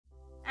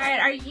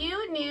Are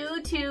you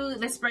new to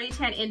the spray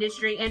tan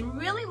industry and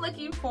really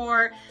looking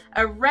for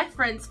a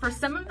reference for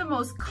some of the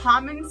most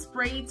common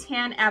spray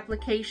tan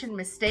application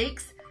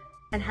mistakes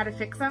and how to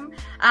fix them?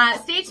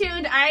 Stay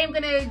tuned. I am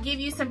going to give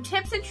you some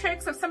tips and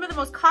tricks of some of the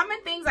most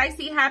common things I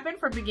see happen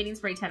for beginning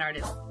spray tan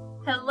artists.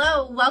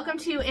 Hello, welcome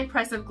to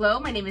Impressive Glow.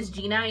 My name is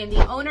Gina. I am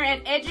the owner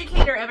and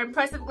educator of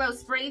Impressive Glow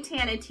Spray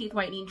Tan and Teeth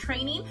Whitening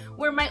Training,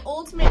 where my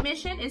ultimate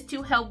mission is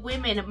to help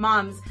women,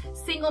 moms,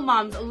 single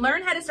moms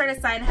learn how to start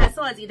a side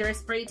hustle as either a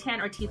spray tan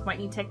or teeth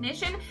whitening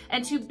technician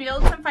and to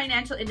build some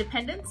financial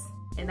independence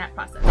in that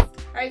process. All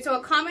right, so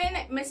a common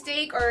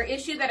mistake or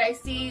issue that I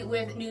see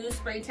with new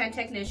spray tan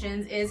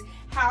technicians is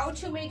how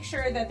to make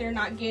sure that they're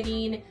not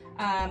getting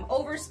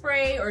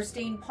overspray or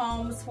stained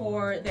palms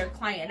for their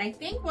client. And I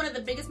think one of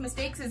the biggest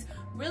mistakes is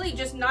really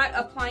just not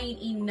applying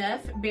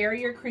enough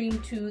barrier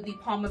cream to the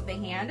palm of the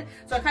hand.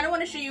 So I kind of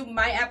want to show you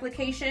my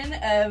application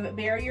of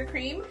barrier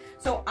cream.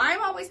 So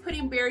I'm always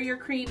putting barrier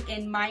cream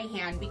in my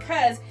hand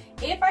because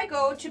if I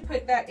go to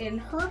put that in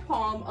her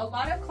palm, a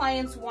lot of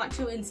clients want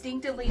to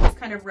instinctively just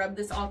kind of rub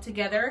this all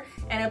together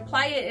and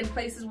apply it in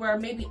places where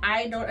maybe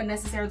I don't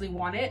necessarily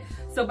want it.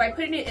 So by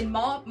putting it in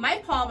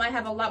my palm, I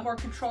have a lot more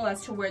control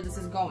as to where this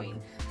is going.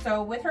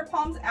 So with her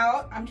palms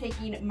out, I'm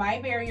taking my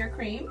barrier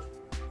cream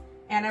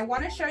and I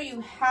want to show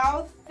you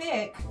how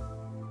thick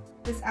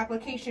this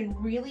application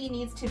really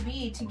needs to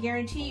be to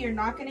guarantee you're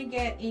not going to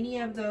get any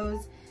of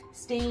those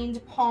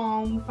stained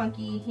palm,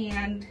 funky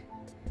hand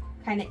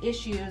kind of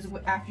issues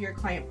after your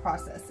client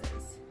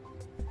processes.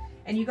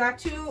 And you got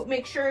to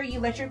make sure you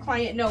let your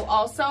client know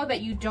also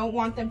that you don't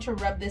want them to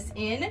rub this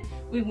in.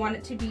 We want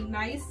it to be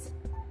nice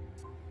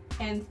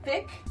and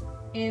thick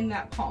in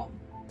that palm.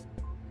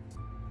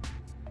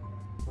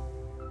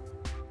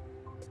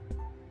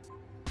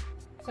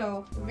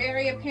 So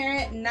very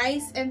apparent,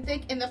 nice and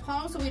thick in the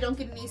palm so we don't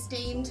get any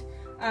stained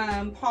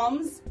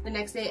palms the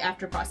next day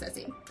after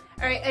processing.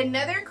 All right,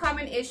 another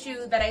common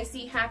issue that I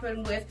see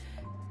happen with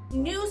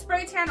new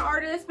spray tan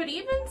artists, but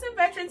even some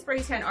veteran spray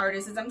tan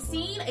artists, is I'm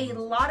seeing a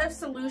lot of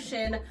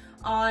solution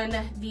on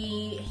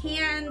the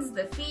hands,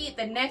 the feet,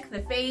 the neck,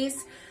 the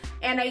face.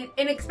 And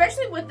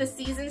especially with the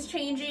seasons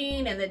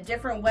changing and the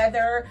different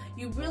weather,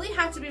 you really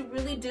have to be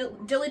really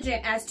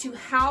diligent as to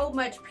how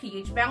much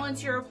pH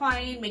balance you're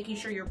applying, making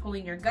sure you're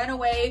pulling your gun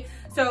away.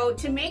 So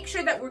to make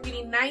sure that we're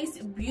getting nice,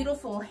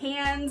 beautiful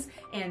hands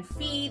and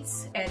feet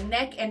and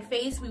neck and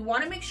face, we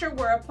want to make sure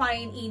we're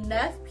applying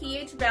enough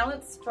pH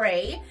balance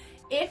spray.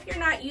 If you're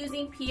not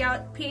using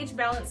pH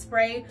balance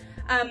spray,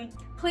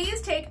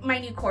 please take my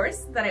new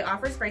course that I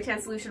offer, Spray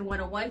Tan Solution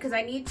 101, because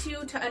I need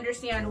you to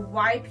understand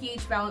why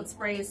pH balance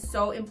spray is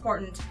so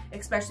important,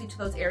 especially to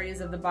those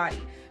areas of the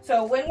body.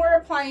 So when we're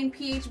applying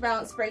pH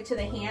balance spray to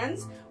the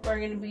hands, we're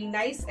going to be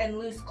nice and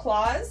loose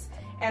claws,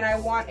 and I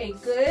want a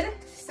good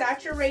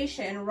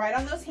saturation right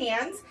on those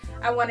hands.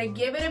 I want to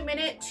give it a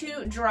minute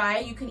to dry.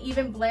 You can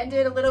even blend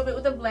it a little bit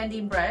with a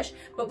blending brush,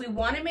 but we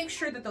want to make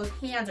sure that those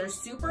hands are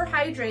super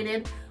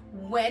hydrated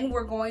when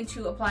we're going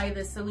to apply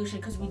this solution,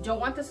 because we don't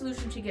want the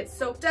solution to get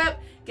soaked up,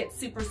 get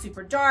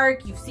super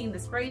dark. You've seen the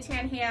spray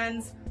tan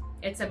hands,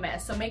 it's a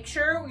mess. So make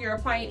sure you're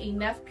applying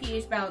enough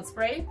pH balance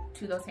spray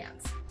to those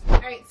hands. All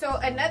right, so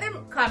another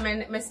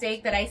common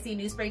mistake that I see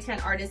new spray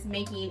tan artists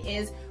making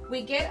is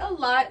we get a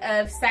lot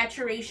of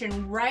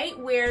saturation right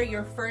where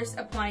you're first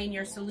applying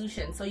your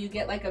solution. So you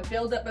get like a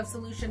buildup of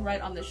solution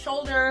right on the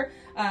shoulder,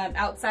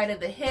 outside of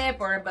the hip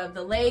or above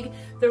the leg.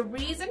 The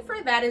reason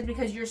for that is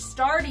because you're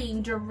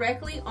starting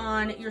directly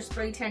on your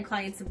spray tan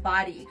client's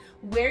body.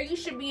 Where you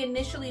should be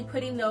initially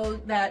putting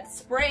that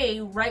spray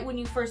right when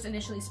you first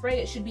initially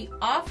spray it should be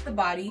off the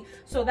body,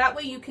 so that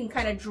way you can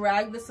kind of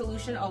drag the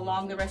solution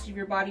along the rest of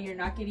your body. You're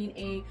not getting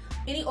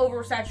any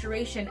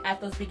oversaturation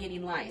at those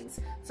beginning lines.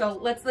 So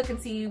let's look and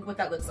see what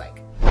that looks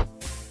like.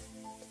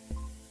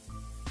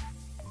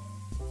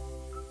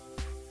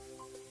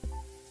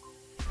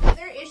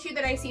 Another issue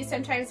that I see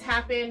sometimes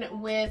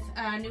happen with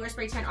newer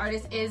spray tan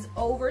artists is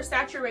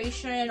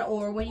oversaturation,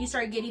 or when you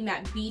start getting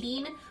that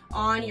beading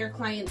on your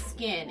client's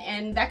skin.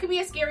 And that could be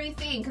a scary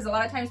thing because a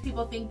lot of times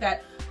people think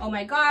that, oh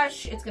my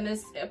gosh, it's gonna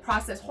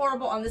process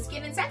horrible on the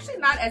skin. It's actually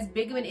not as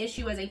big of an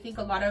issue as I think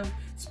a lot of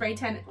spray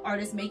tan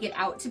artists make it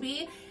out to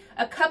be.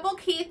 A couple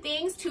key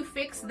things to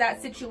fix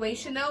that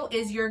situation though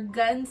is your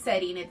gun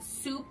setting. It's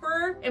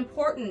super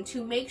important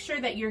to make sure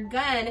that your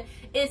gun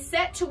is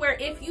set to where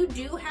if you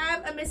do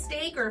have a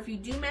mistake or if you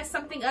do mess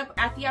something up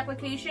at the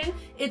application,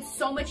 it's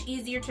so much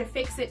easier to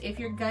fix it if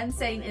your gun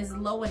setting is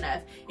low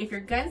enough. If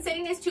your gun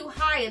setting is too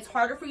high, it's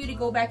harder for you to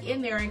go back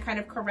in there and kind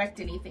of correct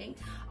anything.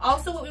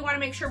 Also, what we want to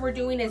make sure we're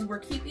doing is we're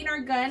keeping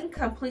our gun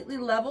completely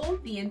level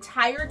the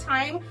entire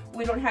time.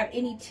 We don't have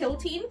any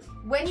tilting.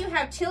 When you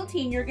have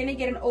tilting, you're going to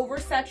get an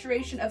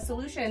oversaturation of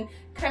solution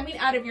coming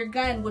out of your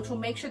gun, which will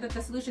make sure that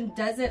the solution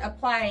doesn't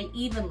apply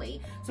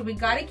evenly. So we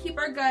got to keep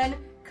our gun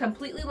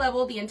completely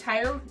level the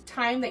entire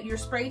time that you're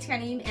spray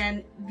tanning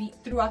and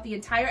throughout the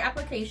entire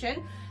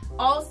application.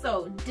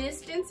 Also,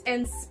 distance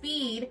and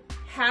speed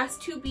has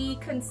to be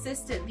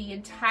consistent the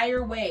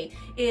entire way.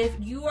 If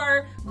you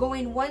are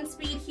going one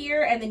speed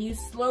here and then you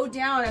slow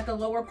down at the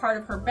lower part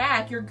of her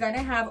back, you're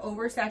gonna have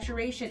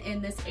oversaturation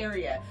in this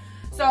area.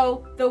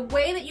 So the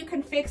way that you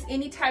can fix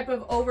any type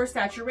of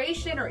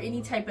oversaturation or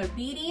any type of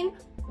beading,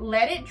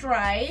 let it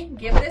dry,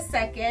 give it a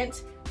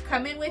second,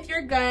 come in with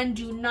your gun.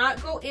 Do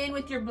not go in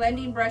with your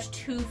blending brush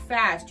too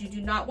fast. You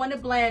do not want to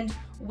blend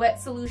wet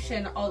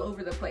solution all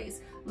over the place.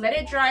 Let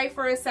it dry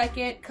for a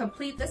second,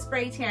 complete the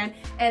spray tan,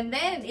 and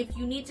then if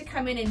you need to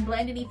come in and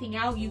blend anything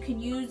out, you can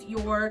use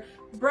your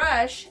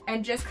brush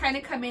and just kind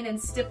of come in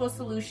and stipple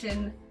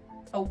solution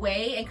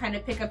away and kind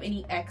of pick up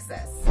any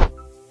excess.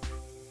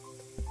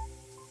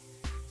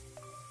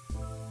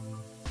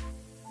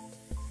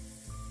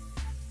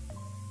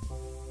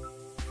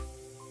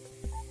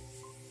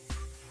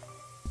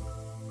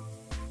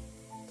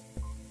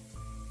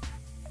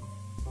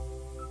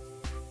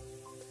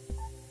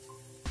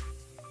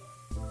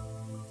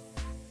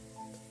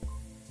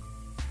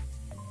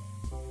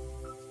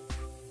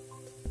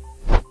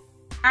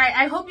 All right,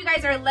 I hope you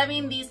guys are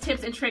loving these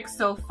tips and tricks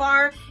so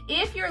far.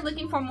 If you're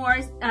looking for more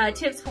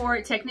tips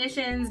for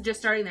technicians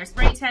just starting their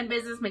spray tan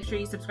business, make sure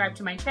you subscribe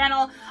to my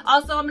channel.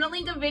 Also, I'm gonna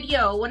link a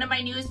video, one of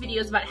my newest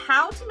videos, about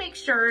how to make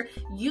sure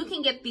you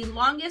can get the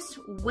longest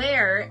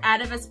wear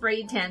out of a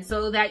spray tan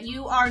so that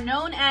you are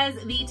known as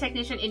the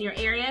technician in your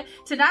area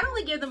to not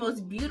only give the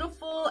most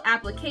beautiful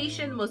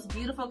application, most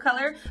beautiful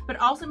color, but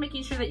also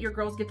making sure that your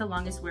girls get the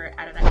longest wear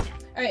out of that tan.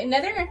 All right,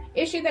 another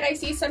issue that I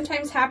see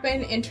sometimes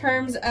happen in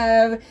terms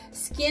of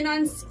skin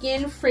on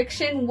skin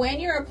friction when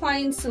you're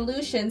applying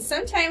solution.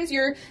 Sometimes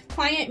your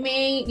client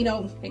may, you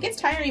know, it gets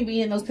tiring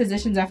being in those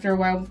positions after a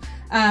while.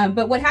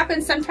 But what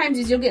happens sometimes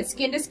is you'll get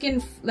skin to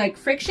skin like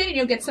friction and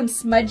you'll get some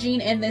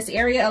smudging in this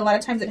area. A lot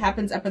of times it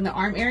happens up in the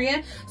arm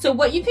area. So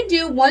what you can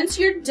do once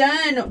you're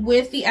done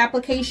with the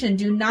application,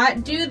 do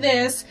not do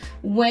this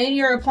when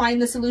you're applying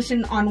the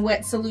solution on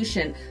wet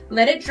solution.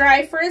 Let it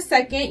dry for a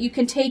second. You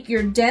can take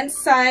your dense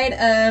side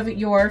of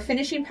your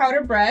finishing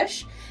powder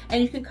brush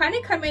and you can kind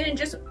of come in and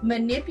just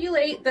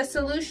manipulate the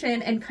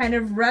solution and kind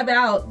of rub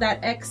out that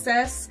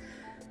excess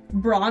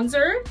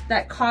bronzer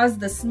that caused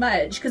the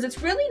smudge, because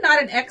it's really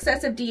not an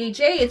excess of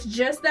DHA, it's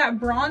just that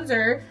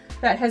bronzer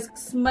that has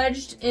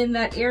smudged in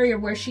that area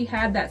where she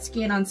had that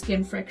skin on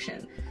skin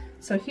friction.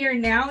 So here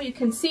now you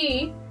can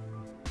see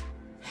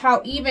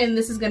how even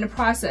this is going to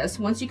process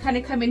once you kind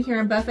of come in here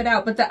and buff it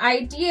out. But the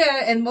idea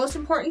and most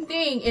important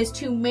thing is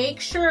to make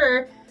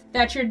sure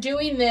that you're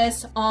doing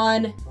this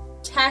on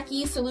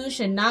tacky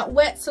solution, not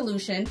wet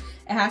solution.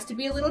 It has to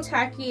be a little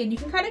tacky, and you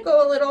can kind of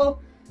go a little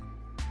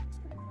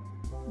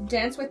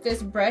dense with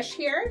this brush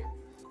here,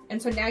 and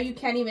so now you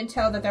can't even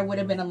tell that there would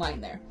have been a line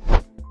there.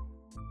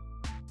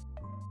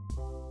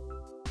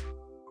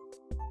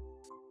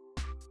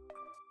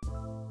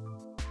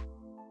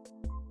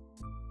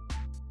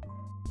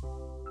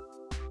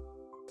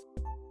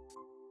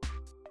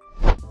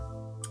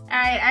 All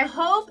right, I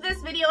hope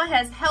this video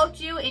has helped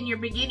you in your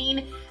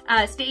beginning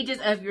stages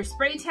of your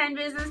spray tan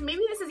business. Maybe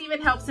this has even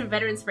helped some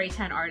veteran spray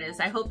tan artists.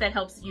 I hope that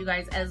helps you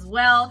guys as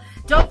well.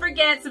 Don't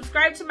forget,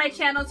 subscribe to my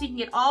channel so you can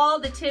get all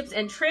the tips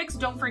and tricks.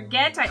 Don't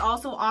forget, I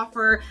also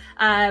offer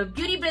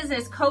beauty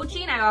business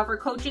coaching. I offer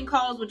coaching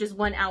calls, which is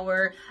 1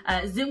 hour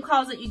Zoom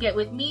calls that you get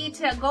with me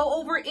to go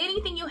over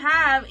anything you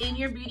have in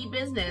your beauty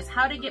business,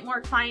 how to get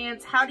more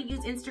clients, how to use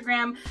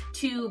Instagram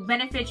to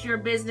benefit your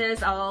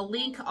business. I'll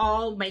link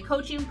all my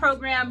coaching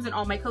programs and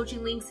all my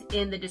coaching links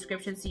in the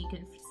description so you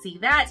can see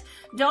that.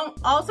 Don't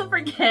also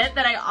forget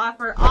that I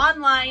offer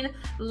online,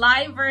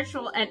 live,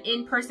 virtual, and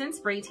in-person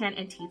spray tan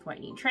and teeth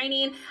whitening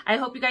training. I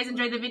hope you guys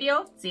enjoyed the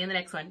video. See you in the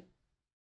next one.